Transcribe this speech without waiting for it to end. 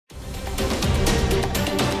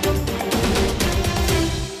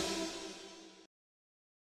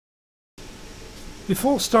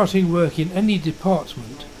Before starting work in any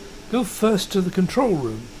department, go first to the control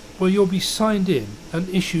room where you'll be signed in and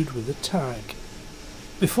issued with a tag.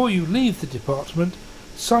 Before you leave the department,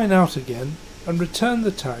 sign out again and return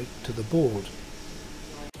the tag to the board.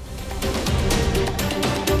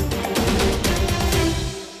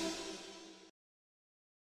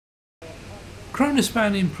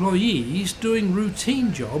 Kronospan employees doing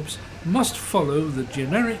routine jobs must follow the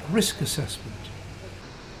generic risk assessment.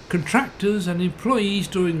 Contractors and employees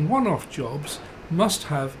doing one-off jobs must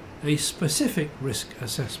have a specific risk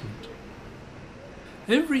assessment.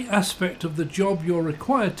 Every aspect of the job you're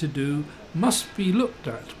required to do must be looked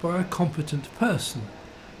at by a competent person,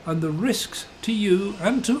 and the risks to you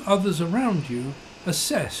and to others around you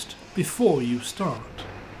assessed before you start.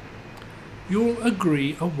 You'll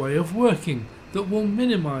agree a way of working that will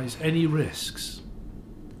minimise any risks.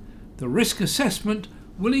 The risk assessment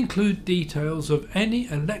will include details of any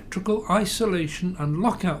electrical isolation and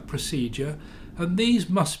lockout procedure, and these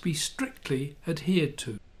must be strictly adhered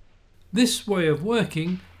to. This way of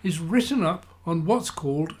working is written up on what's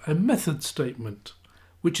called a method statement,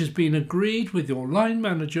 which has been agreed with your line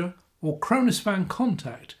manager or Kronospan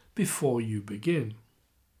contact before you begin.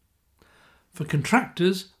 For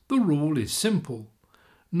contractors, the rule is simple.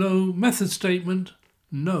 No method statement,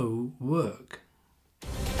 no work.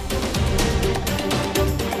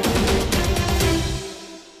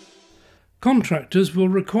 Contractors will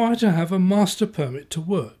require to have a master permit to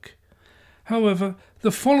work. However,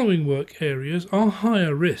 the following work areas are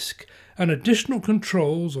higher risk and additional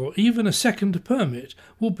controls or even a second permit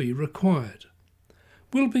will be required.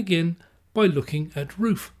 We'll begin by looking at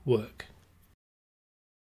roof work.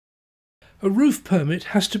 A roof permit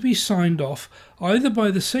has to be signed off either by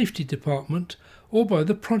the safety department or by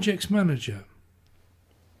the project's manager.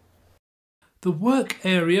 The work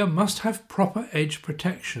area must have proper edge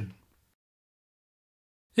protection.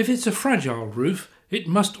 If it's a fragile roof, it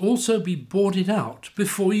must also be boarded out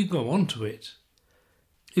before you go onto it.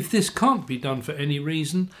 If this can't be done for any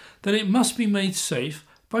reason, then it must be made safe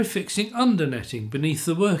by fixing undernetting beneath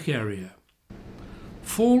the work area.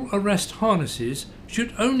 Fall arrest harnesses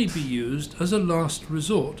should only be used as a last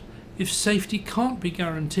resort if safety can't be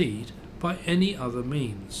guaranteed by any other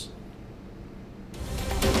means.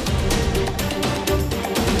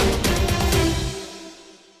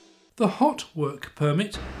 The hot work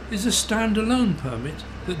permit is a standalone permit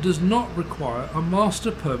that does not require a master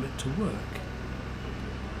permit to work.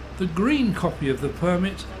 The green copy of the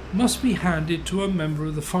permit must be handed to a member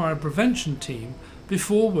of the fire prevention team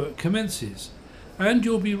before work commences, and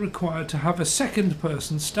you'll be required to have a second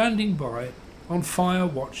person standing by on fire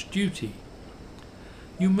watch duty.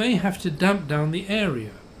 You may have to damp down the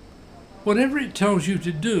area. Whatever it tells you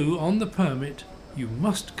to do on the permit, you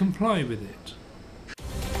must comply with it.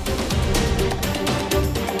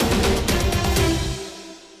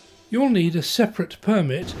 You'll need a separate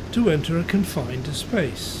permit to enter a confined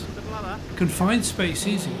space. Confined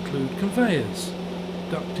spaces include conveyors,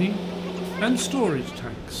 ducting and storage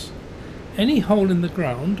tanks. Any hole in the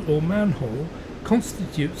ground or manhole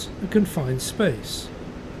constitutes a confined space.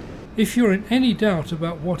 If you're in any doubt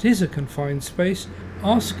about what is a confined space,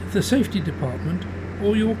 ask the safety department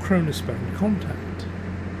or your Kronospan contact.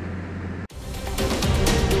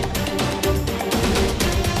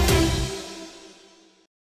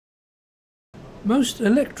 Most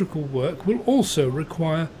electrical work will also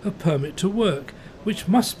require a permit to work, which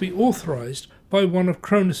must be authorised by one of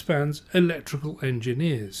Kronospan's electrical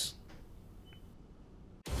engineers.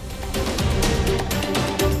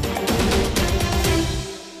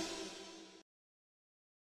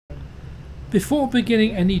 Before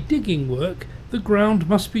beginning any digging work, the ground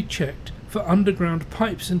must be checked for underground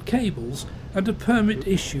pipes and cables and a permit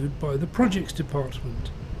issued by the projects department.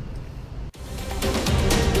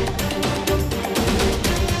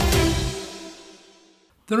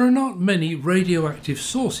 There are not many radioactive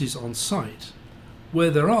sources on site. Where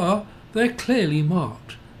there are, they're clearly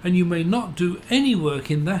marked, and you may not do any work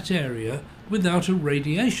in that area without a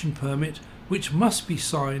radiation permit, which must be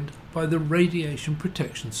signed by the radiation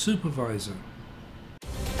protection supervisor.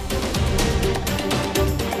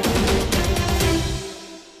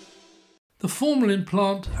 The formalin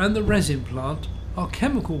plant and the resin plant are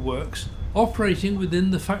chemical works operating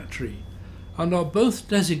within the factory and are both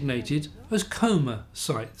designated as COMA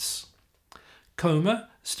sites. COMA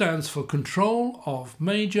stands for Control of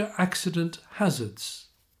Major Accident Hazards.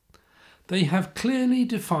 They have clearly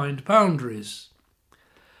defined boundaries.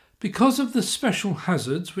 Because of the special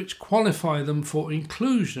hazards which qualify them for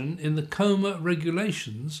inclusion in the COMA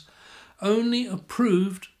regulations, only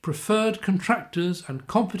approved preferred contractors and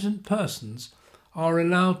competent persons are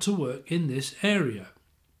allowed to work in this area.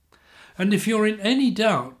 And if you're in any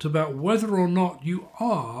doubt about whether or not you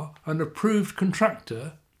are an approved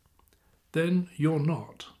contractor, then you're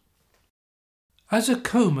not. As a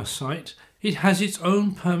COMA site, it has its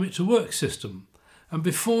own permit to work system, and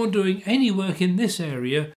before doing any work in this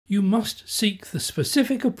area, you must seek the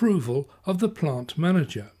specific approval of the plant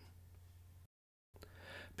manager.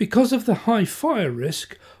 Because of the high fire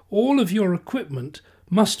risk, all of your equipment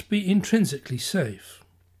must be intrinsically safe.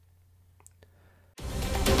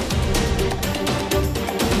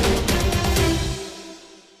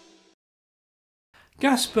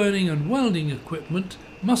 Gas burning and welding equipment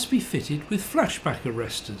must be fitted with flashback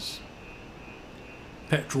arresters.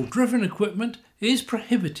 Petrol-driven equipment is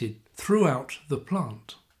prohibited throughout the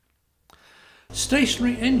plant.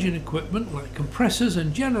 Stationary engine equipment like compressors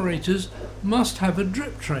and generators must have a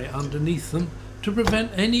drip tray underneath them to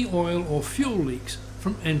prevent any oil or fuel leaks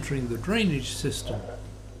from entering the drainage system.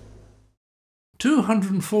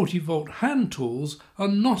 240-volt hand tools are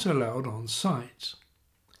not allowed on site.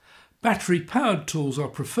 Battery-powered tools are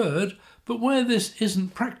preferred, but where this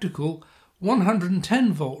isn't practical,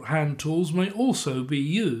 110-volt hand tools may also be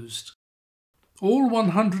used. All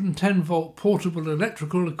 110-volt portable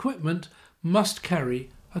electrical equipment must carry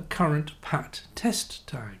a current PAT test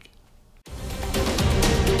tag.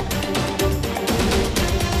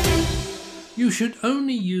 You should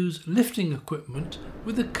only use lifting equipment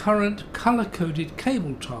with a current colour-coded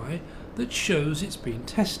cable tie that shows it's been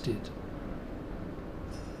tested.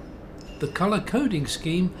 The colour coding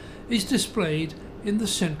scheme is displayed in the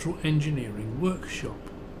central engineering workshop.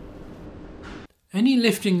 Any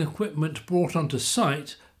lifting equipment brought onto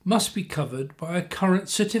site must be covered by a current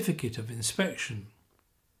certificate of inspection.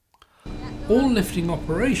 All lifting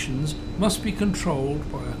operations must be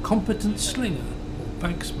controlled by a competent slinger or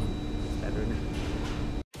banksman.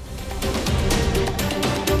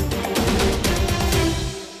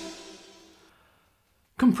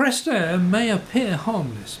 Compressed air may appear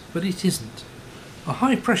harmless, but it isn't. A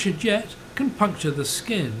high-pressure jet can puncture the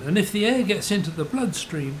skin, and if the air gets into the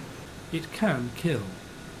bloodstream, it can kill.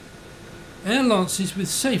 Air lances with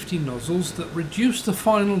safety nozzles that reduce the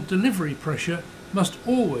final delivery pressure must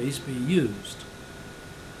always be used.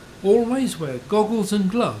 Always wear goggles and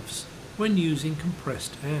gloves when using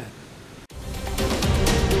compressed air.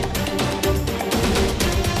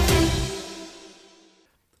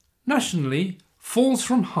 Nationally, falls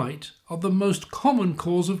from height are the most common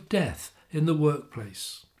cause of death in the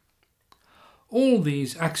workplace. All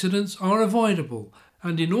these accidents are avoidable,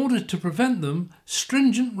 and in order to prevent them,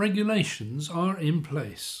 stringent regulations are in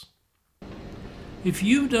place. If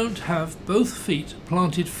you don't have both feet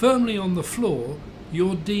planted firmly on the floor,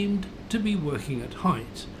 you're deemed to be working at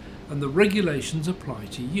height, and the regulations apply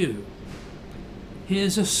to you.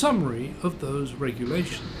 Here's a summary of those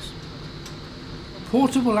regulations.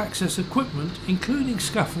 Portable access equipment, including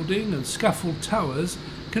scaffolding and scaffold towers,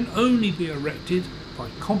 can only be erected by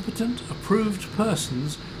competent, approved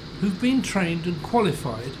persons who've been trained and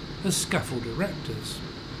qualified as scaffold erectors.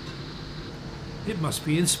 It must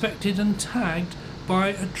be inspected and tagged by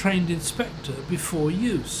a trained inspector before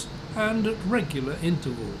use and at regular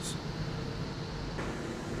intervals.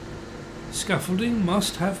 Scaffolding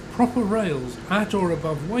must have proper rails at or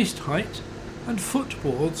above waist height and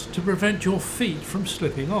footboards to prevent your feet from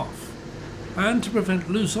slipping off and to prevent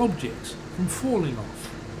loose objects from falling off.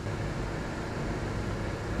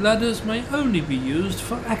 Ladders may only be used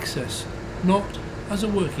for access, not as a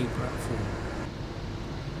working platform.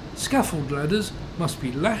 Scaffold ladders must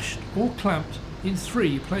be lashed or clamped in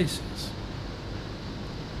 3 places.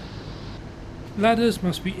 Ladders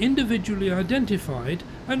must be individually identified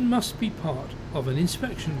and must be part of an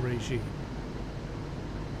inspection regime.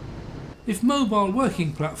 If mobile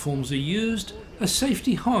working platforms are used, a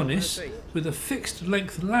safety harness with a fixed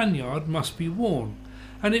length lanyard must be worn,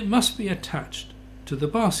 and it must be attached to the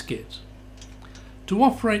basket. To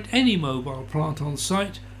operate any mobile plant on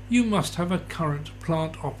site, you must have a current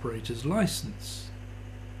plant operator's license.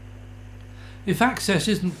 If access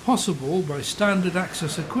isn't possible by standard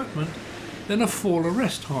access equipment, then a fall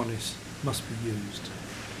arrest harness must be used.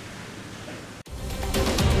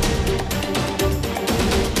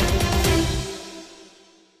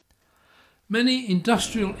 Many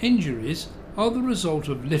industrial injuries are the result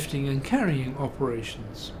of lifting and carrying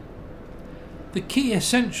operations. The key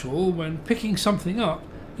essential when picking something up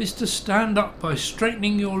is to stand up by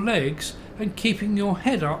straightening your legs and keeping your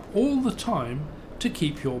head up all the time to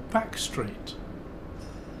keep your back straight.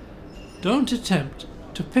 Don't attempt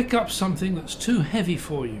to pick up something that's too heavy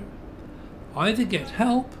for you. Either get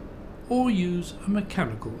help or use a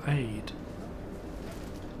mechanical aid.